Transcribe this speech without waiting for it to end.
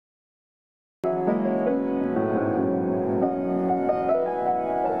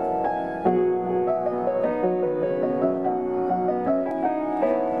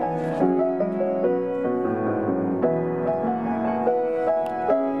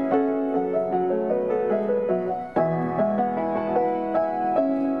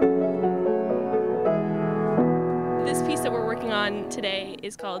today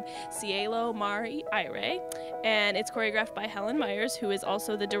is called Cielo Mari Aire, and it's choreographed by Helen Myers, who is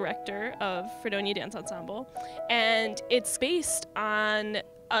also the director of Fredonia Dance Ensemble, and it's based on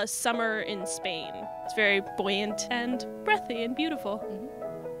a summer in Spain. It's very buoyant and breathy and beautiful.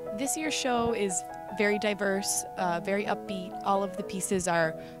 This year's show is very diverse, very upbeat. All of the pieces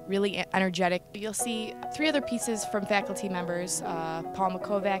are really energetic. You'll see 3 other pieces from faculty members. Paul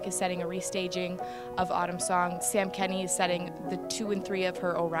McKovac is setting a restaging of Autumn Song. Sam Kenny is setting the 2 and 3 of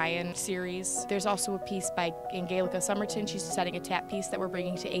her Orion series. There's also a piece by Angelica Somerton. She's setting a tap piece that we're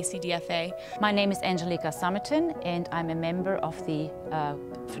bringing to ACDFA. My name is Angelica Somerton, and I'm a member of the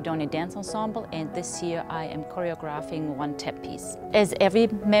Fredonia Dance Ensemble, and this year I am choreographing 1 tap piece. As every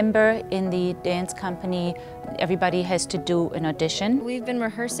member in the dance company, everybody has to do an audition. We've been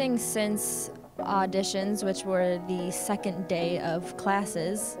rehearsing since auditions, which were the 2nd day of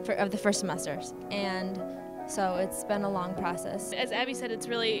classes of the first semesters, and so it's been a long process. As Abby said, it's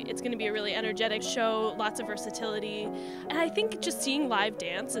going to be a really energetic show, lots of versatility, and I think just seeing live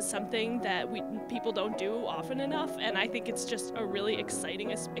dance is something that people don't do often enough, and I think it's just a really exciting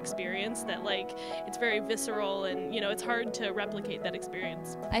experience that it's very visceral, and it's hard to replicate that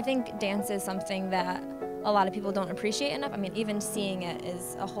experience. I think dance is something that a lot of people don't appreciate enough. I mean, even seeing it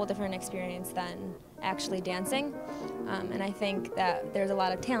is a whole different experience than actually dancing, and I think that there's a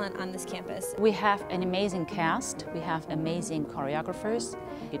lot of talent on this campus. We have an amazing cast, we have amazing choreographers.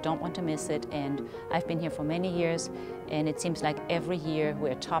 You don't want to miss it, and I've been here for many years, and it seems like every year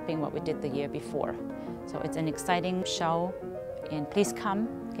we're topping what we did the year before. So it's an exciting show, and please come,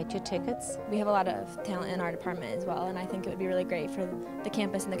 get your tickets. We have a lot of talent in our department as well, and I think it would be really great for the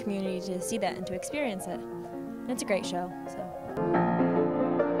campus and the community to see that and to experience it. And it's a great show. So.